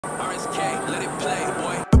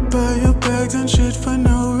bags and shit for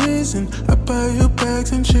no reason. I buy you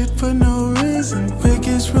bags and shit for no reason.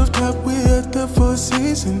 Vegas rooftop, we at the Four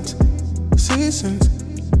Seasons.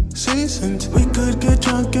 Seasons. We could get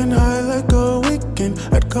drunk and high like a weekend.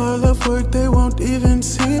 I'd call off work, they won't even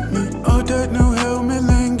see me. All that new helmet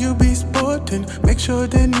lane you be sporting. Make sure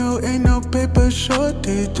they know ain't no paper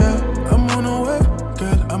shortage. I'm on the way,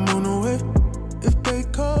 girl, I'm on the way. If they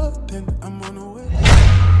call, then I'm on the way.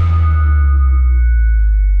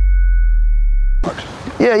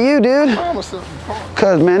 Yeah, you, dude.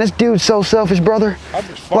 Cause, man, this dude's so selfish, brother. I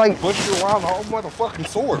just fucking pushed you around the whole motherfucking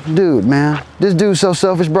sword. Dude, man, this dude's so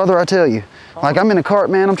selfish, brother, I tell you. Like, I'm in a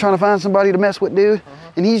cart, man, I'm trying to find somebody to mess with, dude.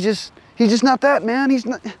 And he's just not that, man. He's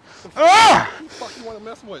not. Ah! Who the fuck you want to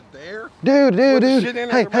mess with, there? Dude.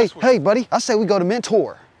 Hey, buddy, I say we go to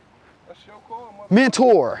Mentor. That's your call, motherfucker.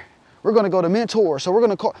 Mentor. We're gonna go to Mentor. So we're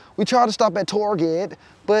gonna call, we try to stop at Target,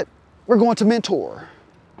 but we're going to Mentor.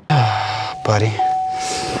 Buddy.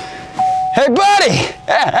 Hey, buddy!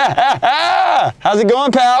 How's it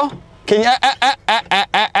going, pal? Can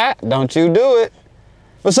you, don't you do it.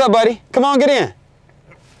 What's up, buddy? Come on, get in.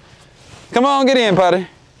 Come on, get in, buddy.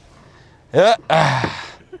 Yeah.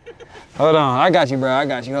 Hold on, I got you, bro, I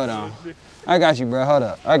got you, hold on. I got you, bro, hold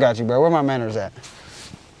up. I got you, bro, where my manners at?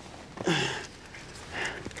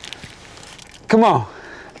 Come on.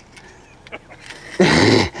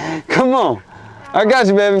 Come on. I got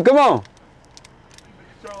you, baby, come on.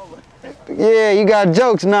 Yeah, you got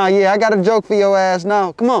jokes now. Yeah, I got a joke for your ass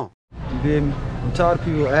now. Come on. You feel me? I'm tired of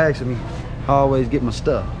people asking me how I always get my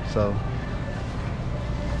stuff, so.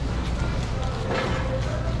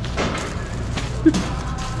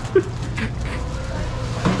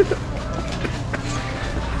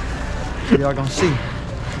 Y'all gonna see.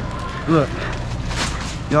 Look,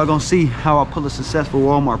 y'all gonna see how I pull a successful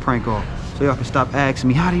Walmart prank off. So y'all can stop asking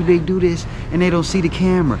me, how do they do this? And they don't see the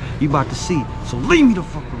camera. You about to see. So leave me the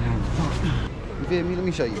fuck alone. You feel me? Let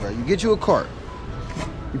me show you, bro. You get you a cart.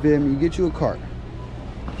 You feel me? You get you a cart.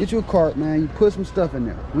 Get you a cart, man. You put some stuff in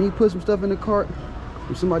there. When you put some stuff in the cart,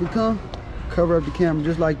 when somebody come, cover up the camera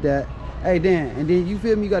just like that. Hey, Dan, and then you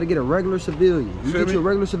feel me? You got to get a regular civilian. You get you a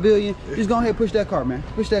regular civilian, just go ahead and push that cart, man.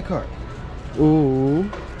 Push that cart. Ooh,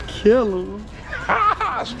 kill him.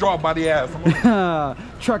 Straw body ass.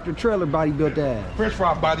 Tractor trailer body built ass. French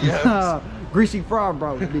fry body ass. Greasy fry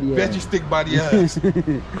bro video. Veggie stick body ass.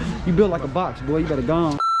 You built like a box, boy. You better go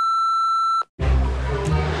on.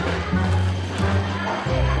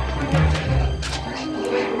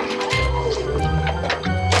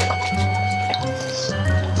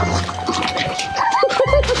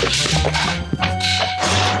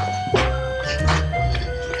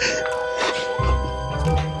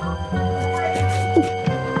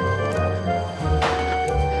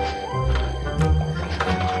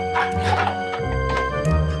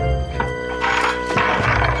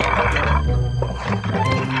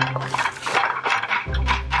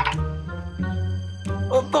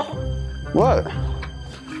 What?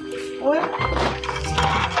 What?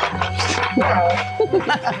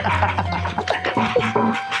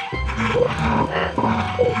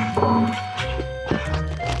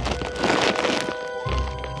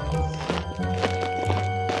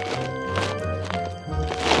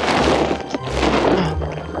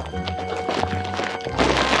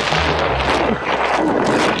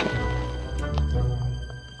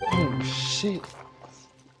 Oh shit.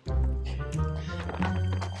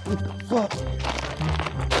 What the fuck?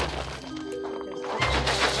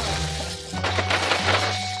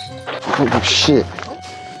 Oh shit.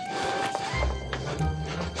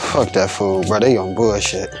 Fuck that fool, bro. They on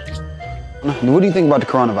bullshit. What do you think about the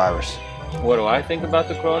coronavirus? What do I think about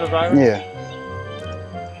the coronavirus? Yeah.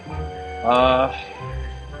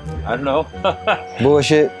 I don't know.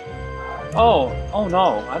 Bullshit? Oh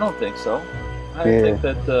no, I don't think so. I think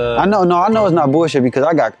that I know it's not bullshit because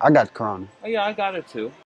I got corona. Oh, yeah, I got it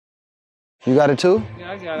too. You got it too?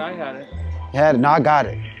 Yeah, I had it. You had it? No, I got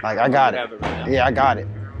it. Like, I got it. Have it right now. Yeah, I got it.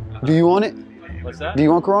 Do you want it? What's that? Do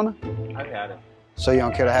you want corona? I've had it. So you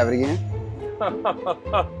don't care to have it again?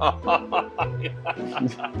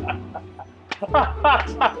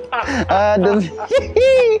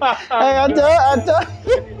 Hey, I told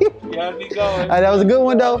Yeah, be going. Hey, that was a good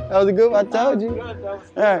one though. That was a good one. I told you. Good. That was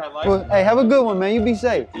good. All right. I like Well, hey, have a good one, man. You be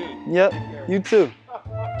safe. Yep. You too.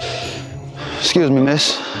 Excuse me,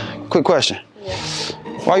 miss. Quick question. Yeah.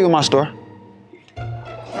 Why are you in my store?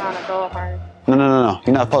 Trying to go hard. No.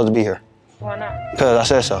 You're not supposed to be here. Why not? Because I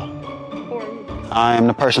said so. Who are you? I am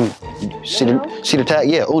the person. See the tag?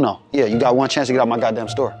 Yeah, Uno. Yeah, you got one chance to get out my goddamn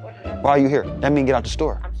store. Why are you here? That means get out the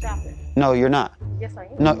store. I'm shopping. No, you're not. Yes, I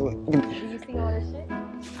am. No. Do you see all this shit?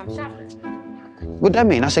 I'm shopping. What that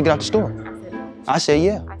mean? I said get out the store. I'm I said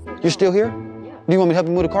yeah. I said no. You're still here? Yeah. Do you want me to help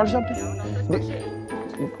you move the car or something? No, no, that's my shit.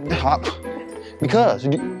 Because.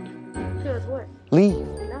 Because what? Leave.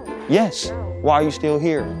 No. Yes. No. Why are you still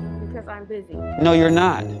here? Because I'm busy. No, you're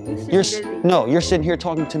not. You're busy. No, you're sitting here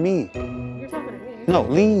talking to me. You're talking to me. No,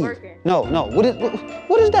 leave. Working. No. What is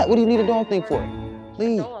that? What do you need a dog thing for?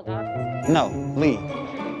 Leave. Dog, obviously. No, leave. You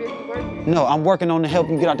should be busy working. No, I'm working on to help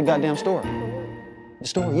you get out the goddamn store. For what? The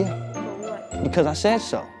store, yeah. For what? Because I said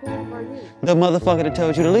so. Who are you? The motherfucker that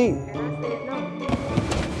told you to leave. And I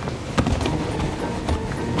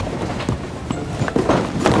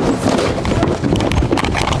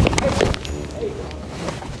said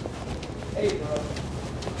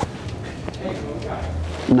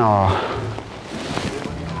no. No.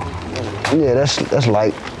 Yeah, that's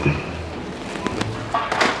light.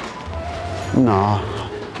 No.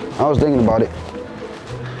 I was thinking about it.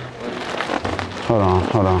 Hold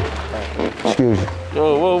on. Excuse me.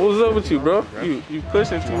 Yo, what's up with you, bro? You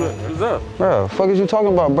pushing too much. What's up? Bro, fuck is you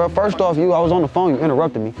talking about, bro? First off, I was on the phone, you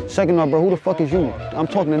interrupted me. Second off, bro, who the fuck is you? I'm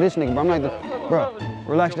talking to this nigga, bro. I'm not the, bro,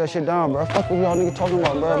 relax that shit down, bro. Fuck what y'all niggas talking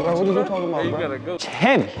about, bro. What are you talking about, Hey, you bro? gotta go. It's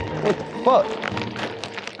heavy. What the fuck?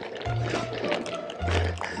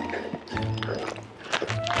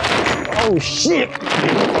 Oh, shit.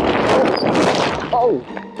 Oh.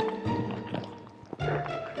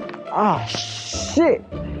 Ah, shit.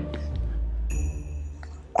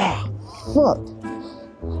 Ah, fuck.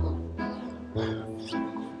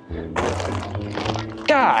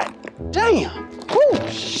 God damn. Oh,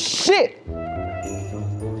 shit.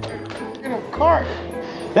 In a cart.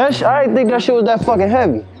 I didn't think that shit was that fucking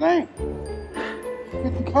heavy. It ain't.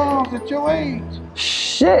 50 pounds at your age.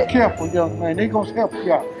 Shit. Careful, young man. They gonna help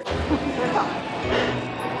you out.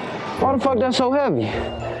 Why the fuck that's so heavy?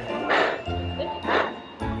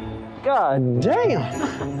 God damn.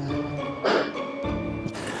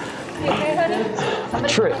 Okay, honey?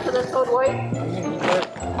 Trip. To the cold white.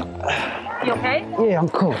 You okay? Yeah, I'm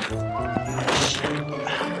cool.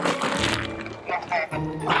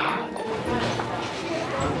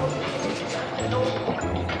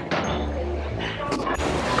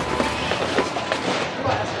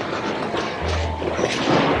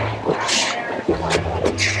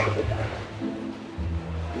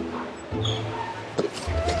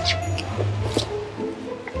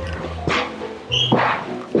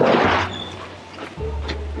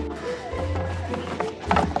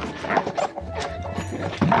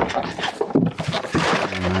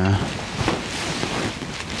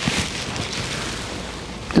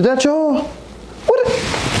 Is that y'all?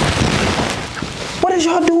 What is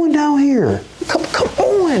y'all doing down here? Come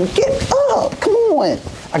on, get up, come on.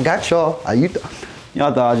 I got y'all.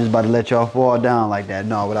 Y'all thought I was just about to let y'all fall down like that.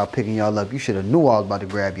 No, without picking y'all up. You should have knew I was about to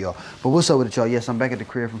grab y'all. But what's up with it, y'all? Yes, I'm back at the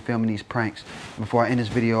crib from filming these pranks. Before I end this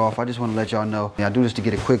video off, I just want to let y'all know, I do this to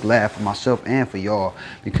get a quick laugh for myself and for y'all.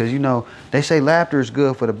 Because, you know, they say laughter is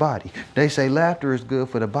good for the body. They say laughter is good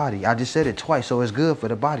for the body. I just said it twice, so it's good for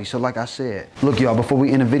the body. So like I said, look, y'all, before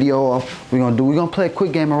we end the video off, we're gonna play a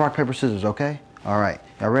quick game of rock, paper, scissors, okay? All right,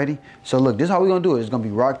 y'all ready? So look, this is how we're gonna do it. It's gonna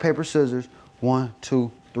be rock, paper, scissors. 1, 2,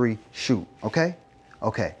 3, shoot, okay?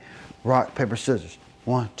 Okay. Rock, paper, scissors.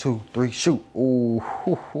 1, 2, 3, shoot. Ooh,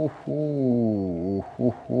 hoo, hoo, hoo, hoo,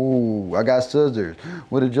 hoo. I got scissors.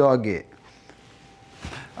 What did y'all get?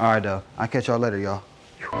 All right, though. I'll catch y'all later, y'all.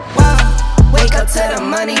 Wow. Wake up to the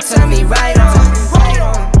money, turn me right on.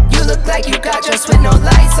 You look like you got dressed with no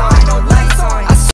lights on. I